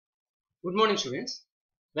Good morning, students.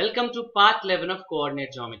 Welcome to part 11 of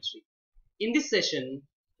coordinate geometry. In this session,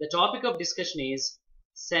 the topic of discussion is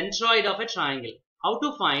centroid of a triangle. How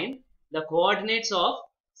to find the coordinates of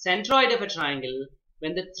centroid of a triangle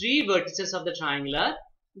when the three vertices of the triangle are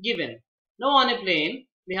given. Now on a plane,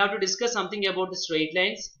 we have to discuss something about the straight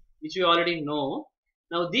lines, which we already know.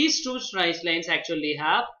 Now these two straight lines actually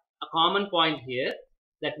have a common point here.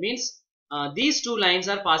 That means these two lines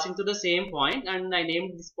are passing through the same point, and I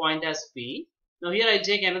named this point as P. Now here I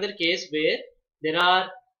take another case where there are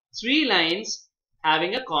three lines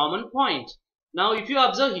having a common point. Now if you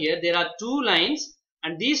observe here, there are two lines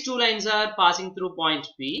and these two lines are passing through point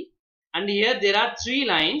P, and here there are three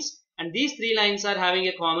lines and these three lines are having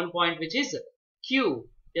a common point which is Q.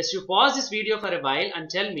 Just you pause this video for a while and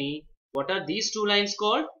tell me what are these two lines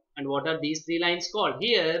called and what are these three lines called.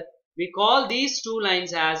 Here we call these two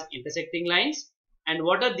lines as intersecting lines, and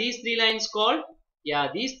what are these three lines called? Yeah,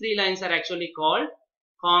 these three lines are actually called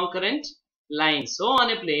concurrent lines. So on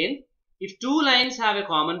a plane, if two lines have a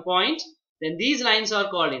common point, then these lines are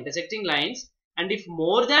called intersecting lines, and if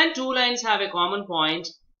more than two lines have a common point,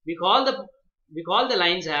 we call the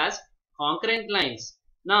lines as concurrent lines.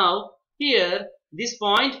 Now here this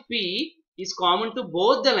point P is common to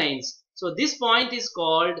both the lines, so this point is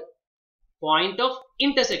called point of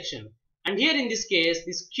intersection. And here in this case,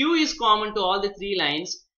 this Q is common to all the three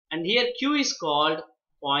lines, and here Q is called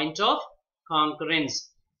point of concurrence.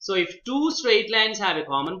 So if two straight lines have a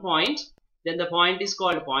common point, then the point is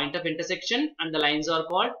called point of intersection and the lines are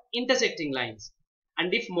called intersecting lines.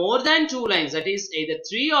 And if more than two lines, that is either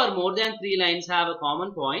three or more than three lines have a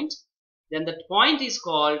common point, then the point is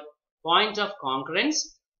called point of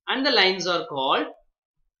concurrence and the lines are called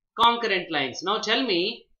concurrent lines. Now tell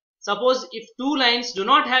me, suppose if two lines do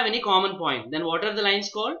not have any common point, then what are the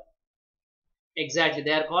lines called? Exactly,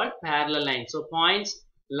 they are called parallel lines. So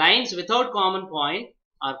lines without common point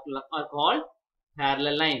are called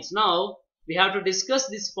parallel lines. Now we have to discuss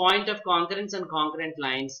this point of concurrence and concurrent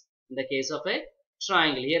lines in the case of a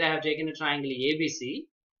triangle. Here I have taken a triangle ABC.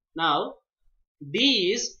 Now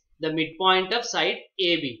D is the midpoint of side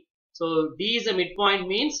AB. So D is the midpoint,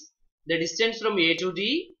 means the distance from A to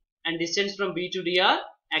D and distance from B to D are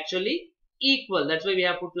actually equal. That's why we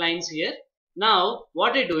have put lines here. Now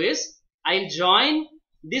what I do is I'll join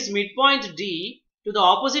this midpoint D to the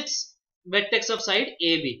opposite vertex of side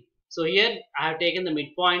AB. So here I have taken the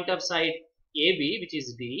midpoint of side AB, which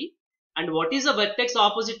is D, and what is the vertex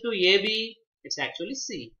opposite to AB? It's actually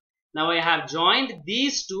C. Now I have joined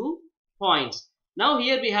these two points. Now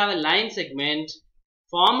here we have a line segment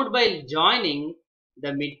formed by joining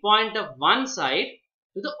the midpoint of one side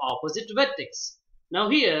to the opposite vertex. Now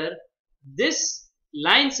here this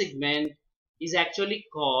line segment is actually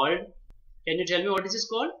called, can you tell me what this is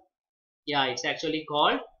called? Yeah, it's actually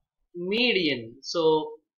called median.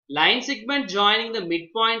 So line segment joining the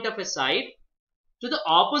midpoint of a side to the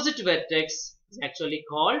opposite vertex is actually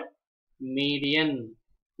called median.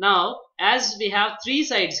 Now as we have three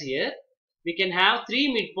sides here, we can have three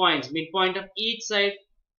midpoints, midpoint of each side.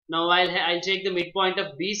 Now I'll take the midpoint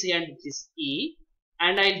of BC and it is E,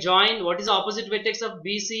 and I'll join what is the opposite vertex of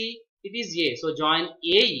BC? It is A. So join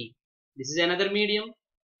AE. This is another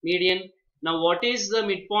median. Now what is the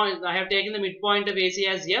midpoint? I have taken the midpoint of AC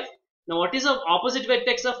as F. Now what is the opposite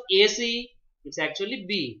vertex of AC? It's actually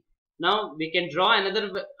B. Now we can draw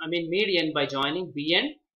another median by joining B and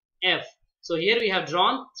F. So here we have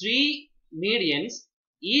drawn three medians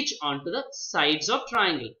each onto the sides of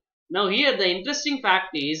triangle. Now here the interesting fact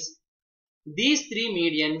is these three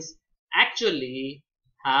medians actually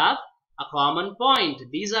have a common point.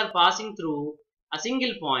 These are passing through a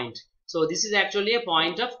single point. So this is actually a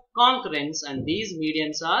point of concurrence and these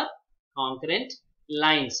medians are concurrent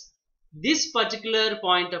lines. This particular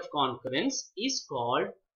point of concurrence is called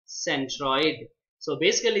centroid. So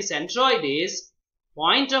basically centroid is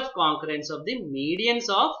point of concurrence of the medians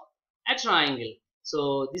of a triangle.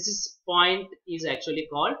 So this point is actually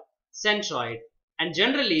called centroid, and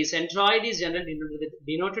generally centroid is generally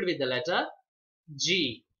denoted with the letter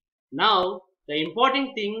G. Now the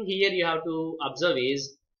important thing here you have to observe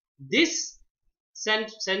is this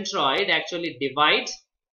centroid actually divides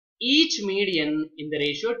each median in the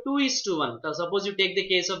ratio 2:1. So suppose you take the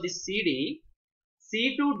case of this CD,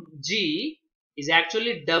 C to G is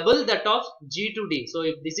actually double that of G to D. So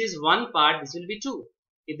if this is one part, this will be 2.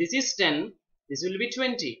 If this is 10, this will be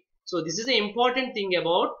 20. So this is the important thing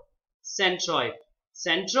about centroid.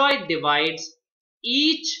 Centroid divides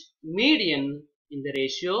each median in the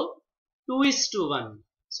ratio 2:1.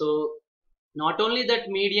 So not only that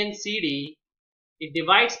median CD, it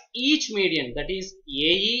divides each median, that is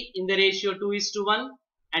AE, in the ratio 2:1,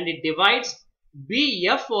 and it divides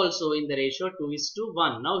BF also in the ratio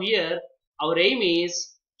 2:1. Now here our aim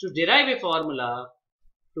is to derive a formula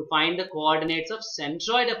to find the coordinates of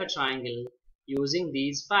centroid of a triangle using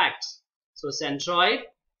these facts. So centroid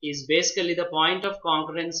is basically the point of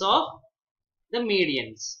concurrence of the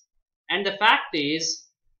medians, and the fact is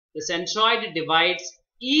the centroid divides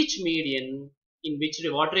each median in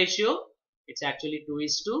what ratio? It's actually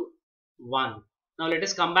 2:1. Now let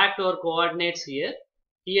us come back to our coordinates here.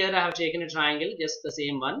 Here I have taken a triangle, just the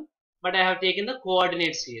same one, but I have taken the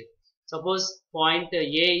coordinates here. Suppose point A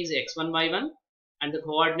is x1, y1, and the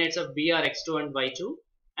coordinates of B are x2 and y2.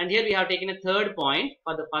 And here we have taken a third point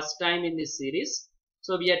for the first time in this series.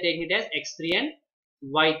 So we are taking it as x3 and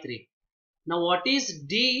y3. Now what is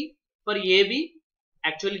D for AB?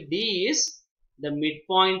 Actually D is the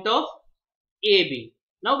midpoint of AB.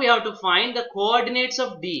 Now we have to find the coordinates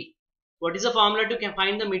of D. What is the formula to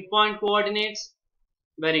find the midpoint coordinates?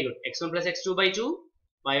 Very good. x1 plus x2 by 2,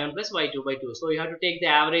 y1 plus y2 by 2. So you have to take the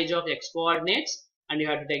average of x coordinates and you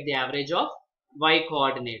have to take the average of y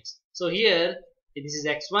coordinates. So here this is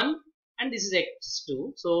x1 and this is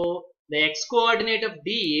x2. So the x coordinate of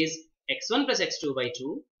D is x1 plus x2 by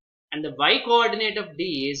 2 and the y coordinate of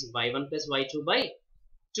D is y1 plus y2 by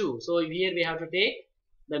 2. So here we have to take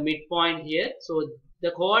the midpoint here. So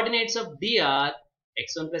the coordinates of D are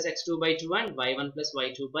x1 plus x2 by 2 and y1 plus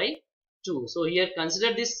y2 by 2. So here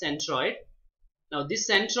consider this centroid. Now this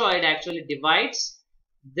centroid actually divides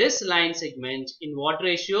this line segment in what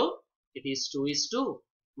ratio? It is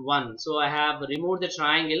 2:1. So I have removed the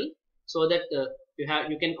triangle so that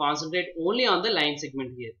you can concentrate only on the line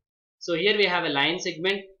segment here. So here we have a line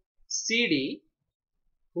segment CD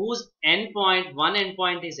whose endpoint, one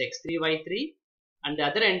endpoint is x3, y3 and the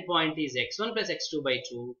other endpoint is x1 plus x2 by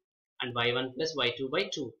 2 and y1 plus y2 by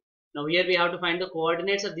 2. Now here we have to find the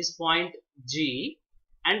coordinates of this point G,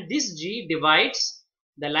 and this G divides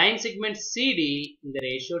the line segment CD in the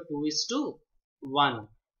ratio 2:1.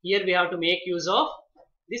 Here we have to make use of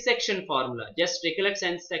the section formula. Just recollect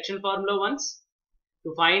section formula once.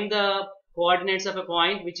 To find the coordinates of a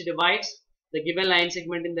point which divides the given line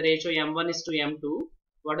segment in the ratio m1:m2,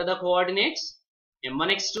 what are the coordinates?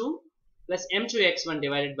 m1x2 plus m2x1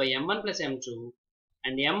 divided by m1 plus m2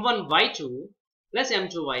 and m1y2 plus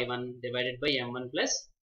m2y1 divided by m1 plus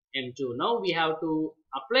m2. Now we have to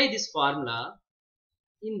apply this formula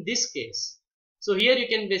in this case. So here you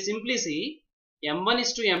can simply see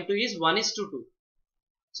m1:m2 is 1:2.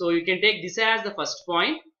 So you can take this as the first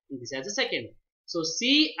point and this as the second. So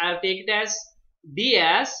C I have taken it as D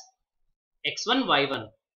as x1 y1.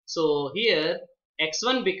 So here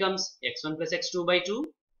x1 becomes x1 plus x2 by 2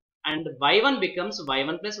 and y1 becomes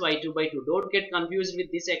y1 plus y2 by 2. Don't get confused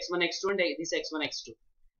with this x1 x2 and this x1 x2.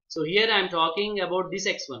 So here I am talking about this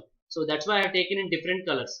x1. So that's why I have taken in different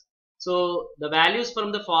colors. So the values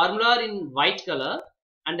from the formula are in white color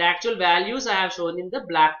and the actual values I have shown in the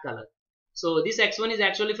black color. So this x1 is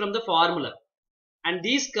actually from the formula and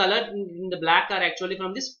these color in the black are actually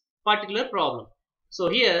from this particular problem. So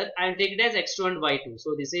here I will take it as x2 and y2.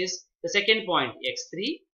 So this is the second point,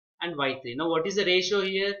 x3 and y3. Now what is the ratio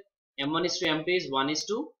here? m1:m2 is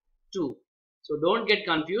 1:2. So don't get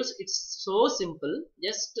confused. It's so simple.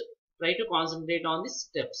 Just try to concentrate on the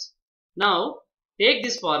steps. Now take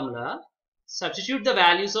this formula, substitute the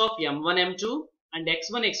values of m1, m2 and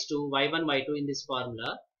x1, x2, y1, y2 in this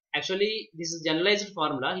formula. Actually this is generalized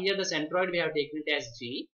formula. Here the centroid we have taken it as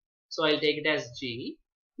G. So I'll take it as G.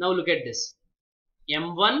 Now look at this.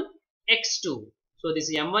 m1, x2. So this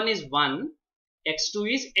m1 is 1.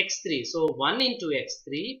 x2 is x3. So 1 into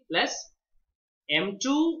x3 plus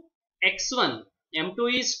m2 x1.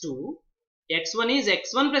 m2 is 2. x1 is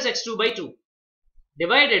x1 plus x2 by 2.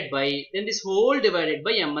 Divided by, then this whole divided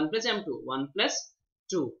by m1 plus m2. 1 plus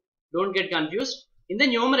 2. Don't get confused. In the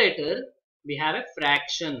numerator, we have a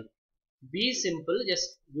fraction. Be simple.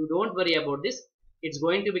 Just you don't worry about this. It's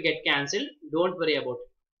going to be get cancelled. Don't worry about it.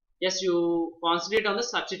 Just you concentrate on the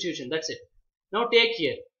substitution. That's it. Now take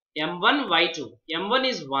here m1 y2. m1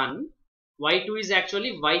 is 1. y2 is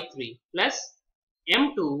actually y3 plus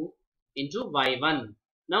m2 into y1.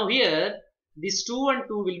 Now here this 2 and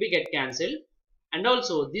 2 will be get cancelled and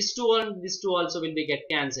also this 2 and this 2 also will be get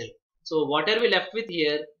cancelled. So what are we left with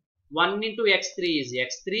here? 1 into x3 is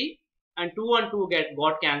x3 and 2 and 2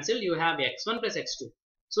 got cancelled. You have x1 plus x2.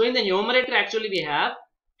 So in the numerator actually we have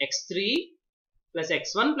x3 plus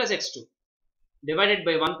x1 plus x2 divided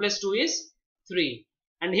by 1 plus 2 is 3.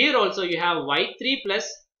 And here also you have y3 plus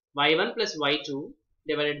y1 plus y2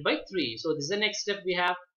 divided by 3. So this is the next step we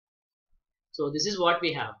have. So this is what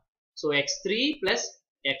we have. So x3 plus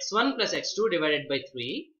x1 plus x2 divided by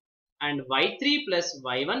 3 and y3 plus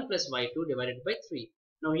y1 plus y2 divided by 3.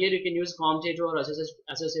 Now here you can use commutative or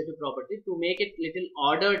associative property to make it little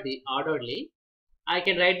orderly. I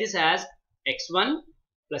can write this as x1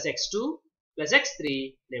 plus x2 plus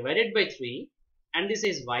x3 divided by 3, and this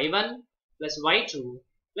is y1 plus y2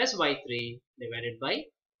 plus y3 divided by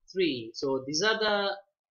 3. So these are the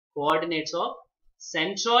coordinates of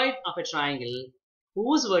centroid of a triangle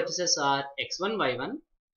whose vertices are x1 y1,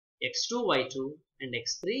 x2 y2 and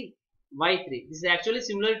x3 y3. This is actually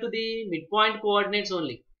similar to the midpoint coordinates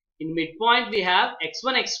only. In midpoint we have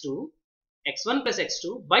x1 x2, x1 plus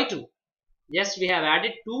x2 by 2. Just we have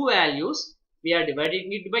added two values, we are dividing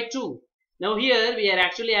it by 2. Now here we are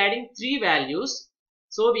actually adding three values,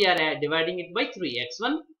 so we are dividing it by 3.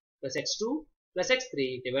 x1 plus x2 plus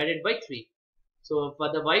x3 divided by 3. So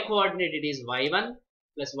for the y coordinate it is y1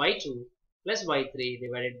 plus y2 plus y3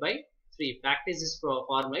 divided by 3. Practice this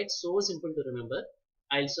formula, it's so simple to remember.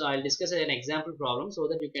 I'll discuss an example problem so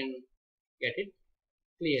that you can get it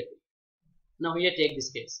clearly. Now here take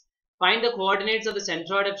this case. Find the coordinates of the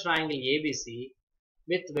centroid of triangle ABC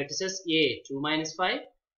with vertices A 2 minus 5,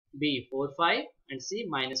 B 4 5 and C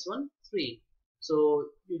minus 1 3. So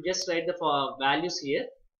you just write the values here,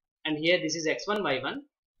 and here this is x1 y1,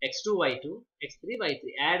 x2 y2, x3 y3.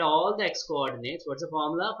 Add all the x coordinates. What's the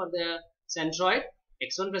formula for the centroid?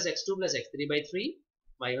 x1 plus x2 plus x3 by 3,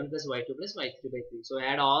 y1 plus y2 plus y3 by 3. So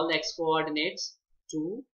add all the x coordinates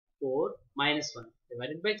 2, 4, minus 1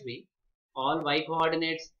 divided by 3. All y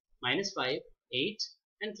coordinates minus 5, 8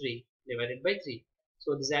 and 3 divided by 3.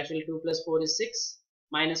 So this is actually 2 plus 4 is 6,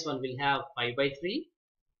 minus 1 will have 5 by 3,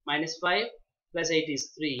 minus 5 plus 8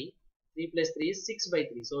 is 3, 3 plus 3 is 6 by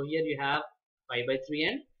 3. So here you have 5 by 3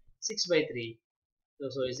 and 6 by 3.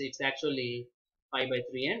 So it's actually 5 by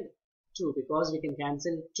 3 and 2, because we can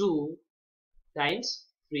cancel 2 times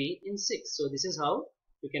 3 in 6. So this is how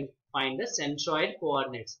you can find the centroid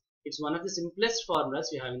coordinates. It's one of the simplest formulas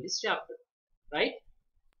you have in this chapter, right?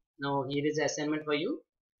 Now here is the assignment for you.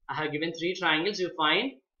 I have given 3 triangles. You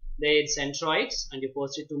find their centroids and you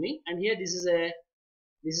post it to me. And here this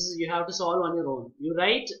is you have to solve on your own. You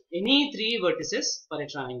write any 3 vertices for a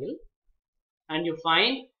triangle and you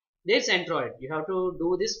find their centroid. You have to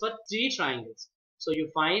do this for 3 triangles. So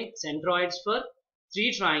you find centroids for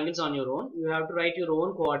 3 triangles on your own. You have to write your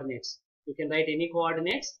own coordinates. You can write any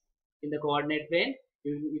coordinates in the coordinate plane.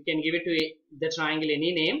 You can give it to the triangle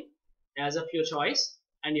any name as of your choice,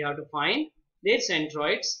 and you have to find their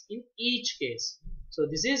centroids in each case. So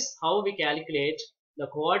this is how we calculate the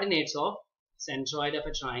coordinates of centroid of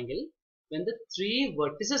a triangle when the 3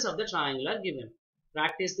 vertices of the triangle are given.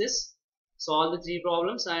 Practice this, solve the 3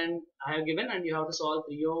 problems and I have given, and you have to solve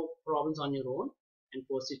 3 problems on your own and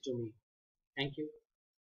post it to me. Thank you.